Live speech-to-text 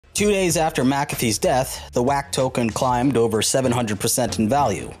2 days after McAfee's death, the WAC token climbed over 700% in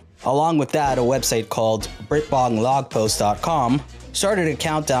value. Along with that, a website called BritBongLogpost.com started a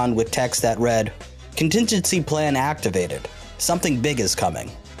countdown with text that read, "Contingency plan activated. Something big is coming."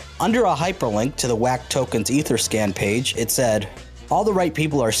 Under a hyperlink to the WAC token's Etherscan page, it said, "All the right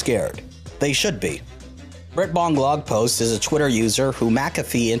people are scared. They should be." BritBongLogpost is a Twitter user who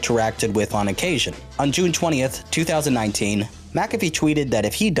McAfee interacted with on occasion. On June 20th, 2019, McAfee tweeted that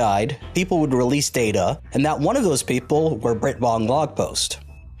if he died, people would release data, and that one of those people were BritBongLogpost.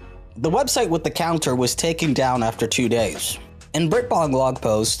 The website with the counter was taken down after 2 days. And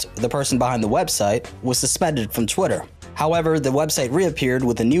BritBongLogpost, the person behind the website, was suspended from Twitter. However, the website reappeared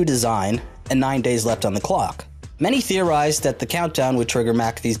with a new design and 9 days left on the clock. Many theorized that the countdown would trigger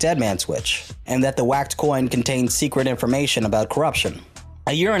McAfee's deadman switch, and that the whacked coin contained secret information about corruption.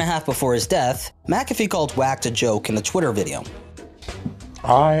 A year and a half before his death, McAfee called whacked a joke in a Twitter video.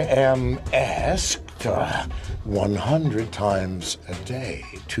 "I am asked 100 times a day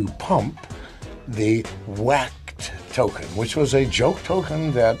to pump the whacked token," which was a joke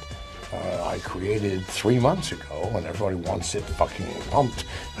token that I created 3 months ago, and everybody wants it fucking pumped.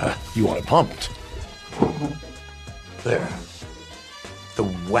 You want it pumped? There. The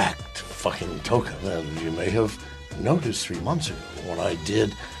whacked fucking token. And you may have noticed 3 months ago when I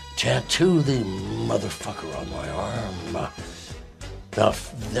did tattoo the motherfucker on my arm. Now,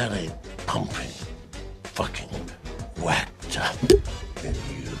 that ain't pumping fucking whacked. Then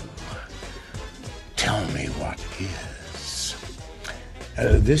you tell me what is.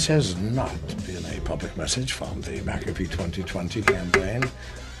 This has not been a public message from the McAfee 2020 campaign.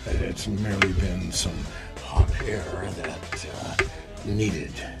 It's merely been some hot air that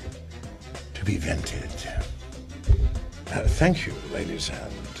needed to be vented. Thank you, ladies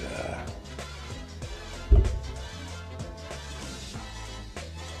and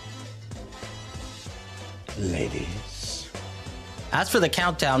ladies. As for the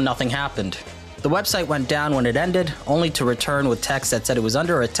countdown, nothing happened. The website went down when it ended, only to return with text that said it was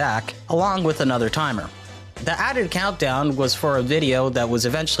under attack, along with another timer. The added countdown was for a video that was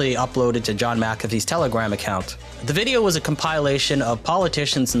eventually uploaded to John McAfee's Telegram account. The video was a compilation of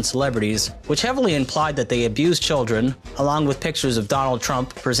politicians and celebrities, which heavily implied that they abused children, along with pictures of Donald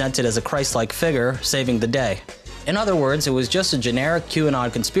Trump presented as a Christ-like figure saving the day. In other words, it was just a generic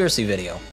QAnon conspiracy video.